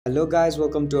Hello guys,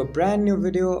 welcome to a brand new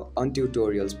video on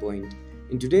Tutorials Point.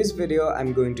 In today's video,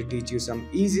 I'm going to teach you some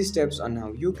easy steps on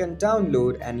how you can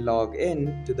download and log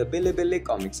in to the Bilibili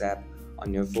comics app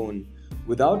on your phone.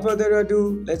 Without further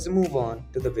ado, let's move on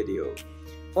to the video.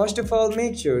 First of all,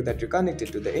 make sure that you're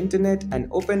connected to the internet and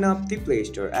open up the Play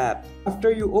Store app.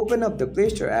 After you open up the Play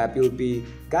Store app, you'll be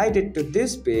guided to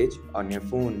this page on your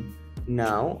phone.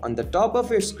 Now, on the top of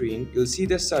your screen, you'll see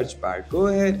the search bar. Go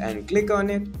ahead and click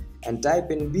on it and type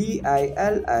in Bilibili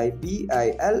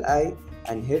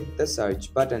and hit the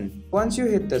search button. Once you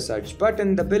hit the search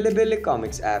button, the Bilibili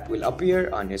Comics app will appear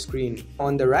on your screen.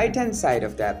 On the right hand side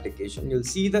of the application, you'll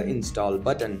see the install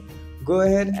button. Go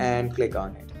ahead and click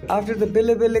on it. After the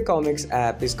Bilibili Comics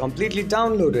app is completely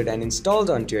downloaded and installed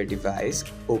onto your device,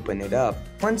 open it up.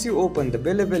 Once you open the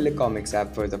Bilibili Comics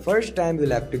app for the first time,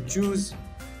 you'll have to choose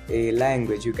a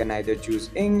language. You can either choose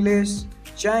English,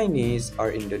 Chinese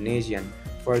or Indonesian.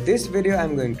 For this video,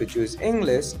 I'm going to choose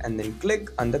English and then click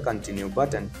on the continue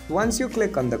button. Once you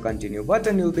click on the continue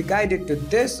button, you'll be guided to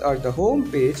this or the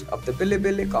home page of the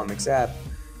Bilibili Comics app.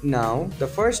 Now, the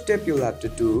first step you'll have to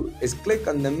do is click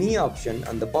on the Me option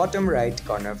on the bottom right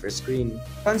corner of your screen.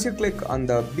 Once you click on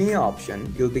the Me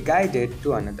option, you'll be guided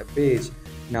to another page.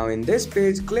 Now in this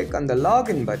page, click on the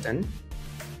Login button,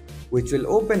 which will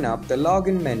open up the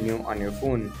login menu on your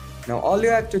phone. Now all you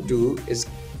have to do is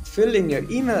fill in your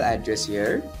email address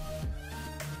here,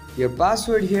 your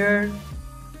password here,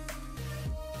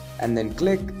 and then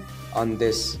click on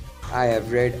this I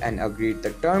have read and agreed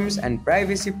the terms and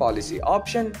privacy policy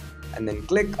option, and then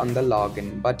click on the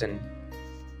login button.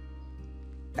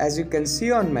 As you can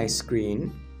see on my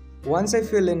screen, once I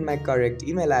fill in my correct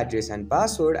email address and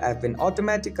password, I've been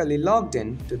automatically logged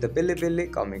in to the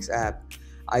Bilibili Comics app.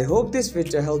 I hope this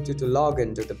video helped you to log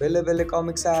into the Bilibili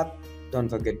Comics app. Don't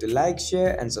forget to like,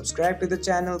 share and subscribe to the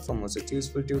channel for more such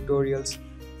useful tutorials.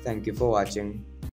 Thank you for watching.